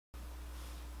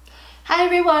Hi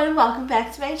everyone, welcome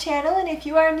back to my channel, and if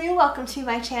you are new, welcome to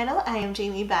my channel. I am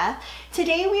Jamie Beth.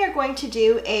 Today we are going to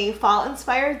do a fall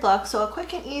inspired look, so a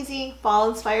quick and easy fall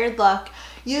inspired look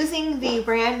using the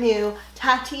brand new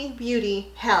Tati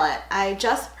Beauty palette. I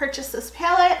just purchased this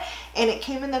palette and it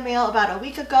came in the mail about a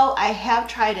week ago. I have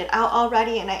tried it out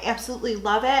already and I absolutely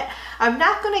love it. I'm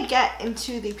not going to get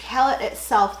into the palette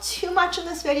itself too much in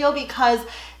this video because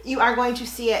you are going to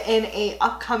see it in a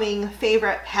upcoming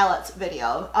favorite palettes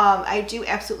video. I do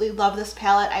absolutely love this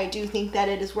palette. I do think that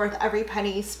it is worth every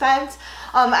penny spent.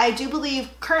 I do believe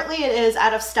currently it is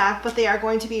out of stock, but they are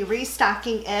going to be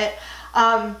restocking it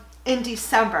in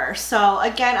December. So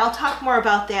again, I'll talk more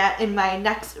about that in my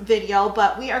next video,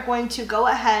 but we are going to go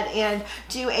ahead and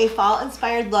do a fall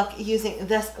inspired look using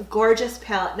this gorgeous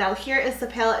palette. Now here is the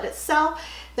palette itself.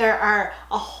 There are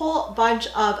a whole bunch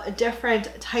of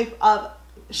different type of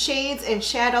shades and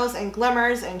shadows and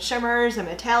glimmers and shimmers and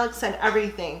metallics and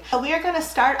everything. So we are going to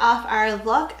start off our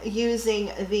look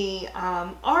using the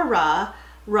Aura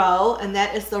row, and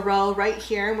that is the row right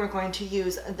here, and we're going to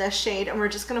use this shade, and we're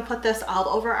just going to put this all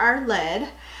over our lid.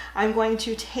 I'm going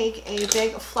to take a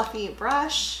big fluffy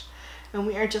brush and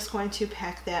we are just going to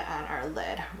pack that on our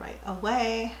lid right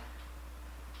away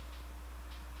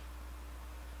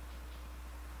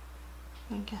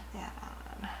and get that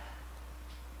on.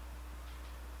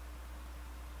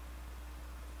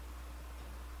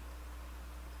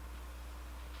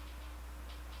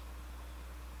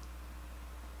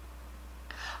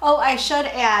 Oh, I should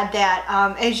add that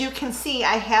as you can see,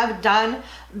 I have done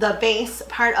the base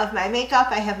part of my makeup.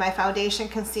 I have my foundation,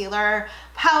 concealer,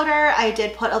 powder. I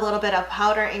did put a little bit of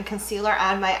powder and concealer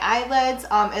on my eyelids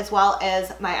as well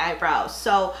as my eyebrows.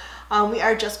 So we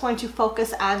are just going to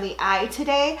focus on the eye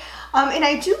today. And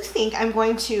I do think I'm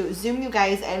going to zoom you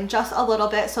guys in just a little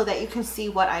bit so that you can see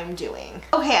what I'm doing.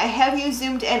 Okay, I have you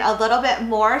zoomed in a little bit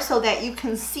more so that you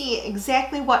can see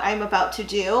exactly what I'm about to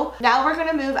do. Now we're going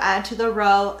to move on to the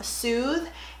row Soothe,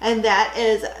 and that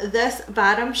is this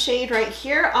bottom shade right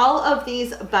here. All of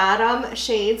these bottom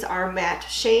shades are matte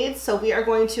shades, so we are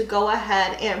going to go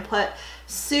ahead and put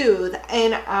Soothe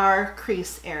in our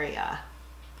crease area.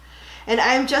 And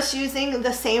I'm just using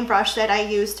the same brush that I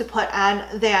used to put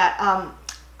on that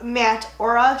matte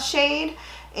Aura shade.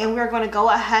 And we're going to go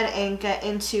ahead and get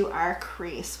into our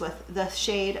crease with the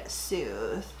shade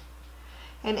Soothe.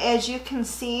 And as you can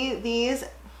see, these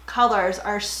colors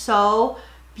are so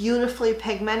beautifully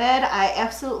pigmented. I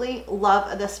absolutely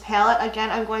love this palette. Again,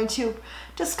 I'm going to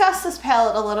discuss this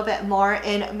palette a little bit more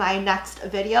in my next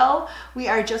video. We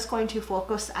are just going to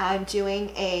focus on doing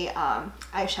a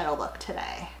eyeshadow look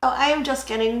today. So I am just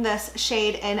getting this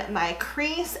shade in my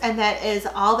crease, and that is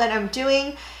all that I'm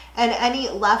doing. And any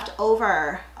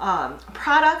leftover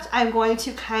product, I'm going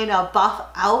to kind of buff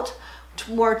out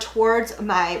more towards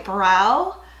my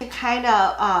brow to kind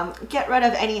of get rid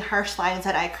of any harsh lines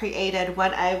that I created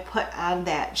when I put on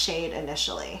that shade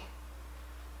initially.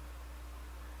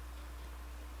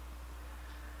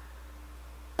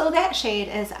 So that shade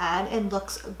is on and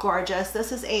looks gorgeous.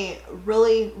 This is a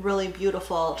really, really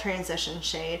beautiful transition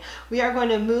shade. We are going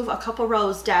to move a couple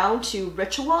rows down to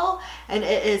Ritual, and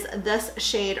it is this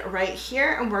shade right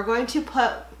here, and we're going to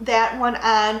put that one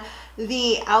on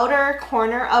the outer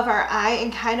corner of our eye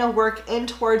and kind of work in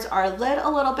towards our lid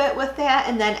a little bit with that.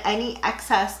 And then any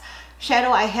excess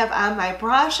shadow I have on my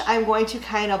brush, I'm going to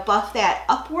kind of buff that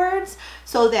upwards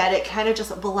so that it kind of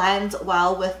just blends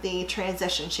well with the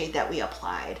transition shade that we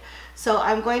applied. So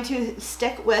I'm going to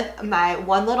stick with my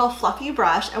one little fluffy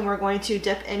brush, and we're going to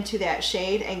dip into that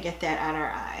shade and get that on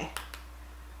our eye.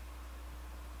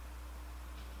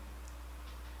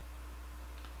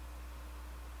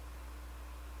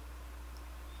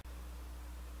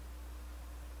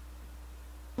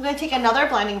 I'm going to take another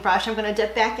blending brush. I'm going to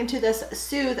dip back into this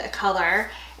Soothe color,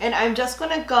 and I'm just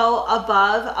going to go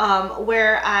above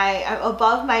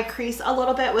above my crease a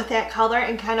little bit with that color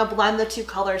and kind of blend the two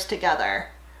colors together.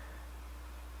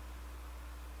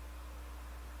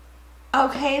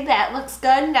 Okay, that looks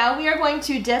good. Now we are going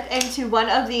to dip into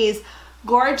one of these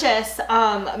gorgeous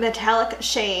metallic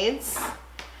shades.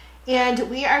 And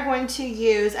we are going to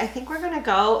use, I think we're going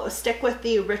to stick with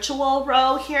the Ritual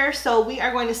row here. So we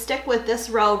are going to stick with this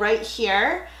row right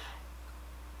here.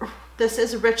 This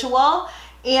is Ritual.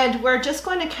 And we're just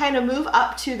going to kind of move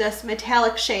up to this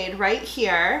metallic shade right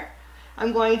here.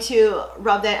 I'm going to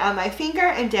rub that on my finger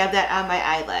and dab that on my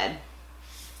eyelid.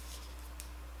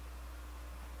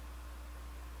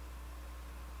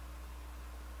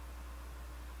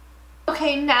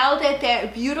 Okay, now that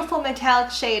that beautiful metallic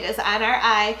shade is on our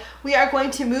eye, we are going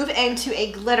to move into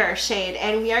a glitter shade,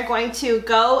 and we are going to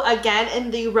go again in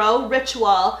the row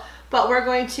Ritual but we're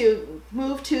going to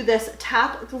move to this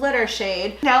top glitter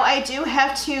shade. Now I do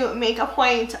have to make a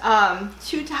point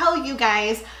to tell you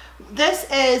guys, this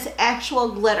is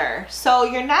actual glitter. So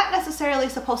you're not necessarily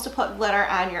supposed to put glitter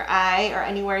on your eye or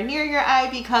anywhere near your eye,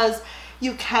 because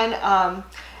you can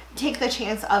take the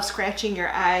chance of scratching your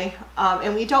eye,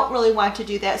 and we don't really want to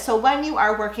do that. So when you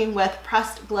are working with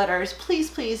pressed glitters, please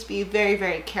be very,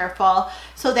 very careful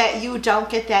so that you don't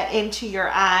get that into your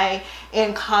eye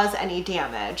and cause any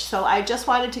damage. So I just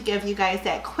wanted to give you guys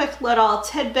that quick little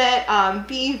tidbit.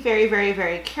 Be very, very,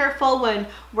 very careful when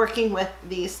working with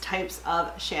these types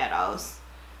of shadows.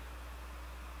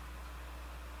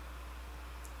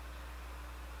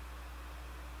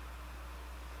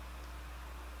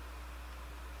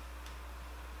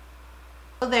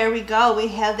 There we go, we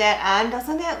have that on.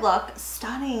 Doesn't it look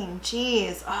stunning?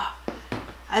 Jeez, oh,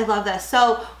 I love this.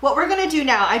 So what we're gonna do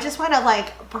now, I just wanna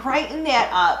like brighten that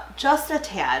up just a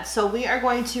tad. So we are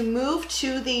going to move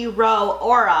to the row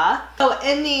Aura. So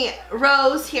in the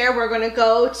rows here, we're gonna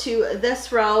go to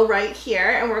this row right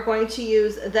here, and we're going to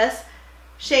use this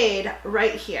shade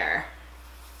right here.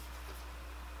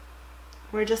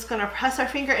 We're just gonna press our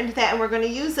finger into that, and we're gonna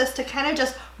use this to kind of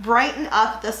just brighten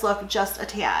up this look just a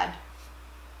tad.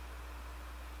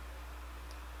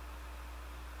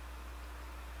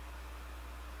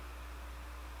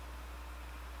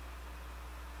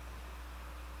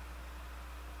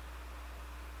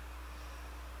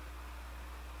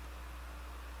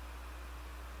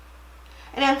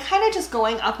 And I'm kind of just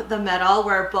going up the middle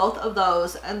where both of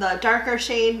those, and the darker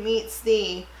shade meets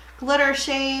the glitter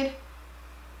shade.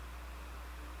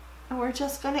 And we're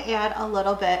just going to add a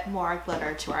little bit more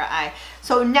glitter to our eye.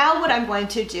 So now what I'm going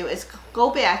to do is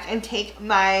go back and take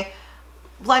my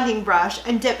blending brush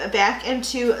and dip it back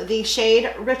into the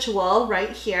shade Ritual right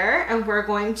here. And we're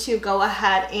going to go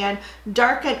ahead and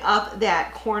darken up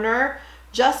that corner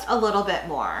just a little bit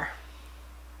more.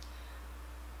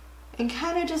 And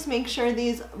kind of just make sure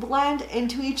these blend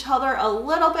into each other a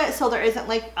little bit, so there isn't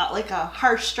like a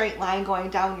harsh straight line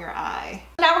going down your eye.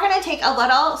 Now we're going to take a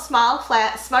little small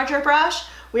flat smudger brush.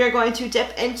 We are going to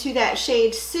dip into that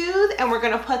shade Soothe, and we're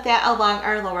going to put that along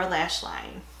our lower lash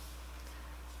line.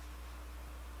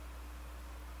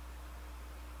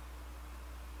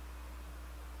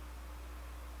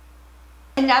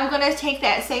 And now I'm going to take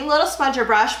that same little smudger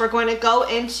brush. We're going to go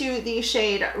into the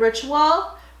shade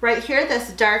Ritual right here,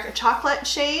 this dark chocolate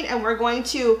shade, and we're going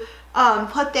to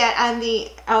put that on the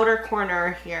outer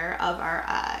corner here of our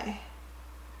eye,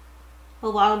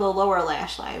 along the lower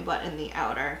lash line, but in the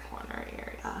outer corner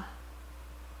area.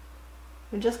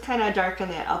 And just kind of darken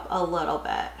that up a little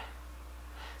bit,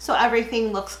 so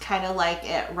everything looks kind of like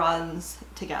it runs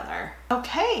together.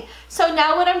 Okay, so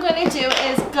now what I'm going to do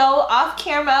is go off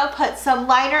camera, put some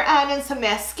liner on and some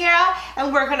mascara,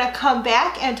 and we're going to come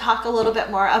back and talk a little bit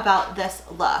more about this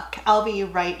look. I'll be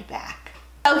right back.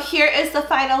 So here is the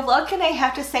final look, and I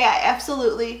have to say I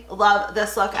absolutely love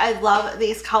this look. I love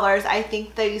these colors. I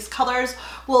think these colors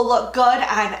will look good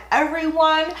on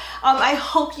everyone. I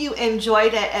hope you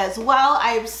enjoyed it as well.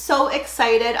 I'm so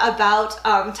excited about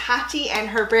Tati and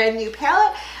her brand new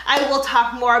palette. I will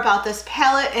talk more about this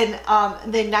palette in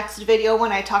the next video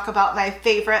when I talk about my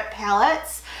favorite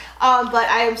palettes. But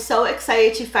I am so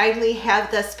excited to finally have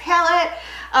this palette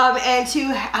and to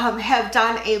have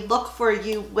done a look for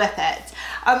you with it.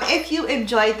 If you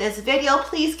enjoyed this video,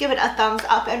 please give it a thumbs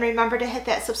up, and remember to hit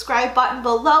that subscribe button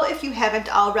below if you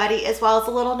haven't already, as well as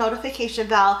the little notification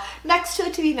bell next to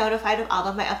it to be notified of all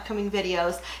of my upcoming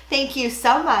videos. Thank you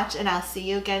so much, and I'll see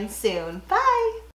you again soon. Bye!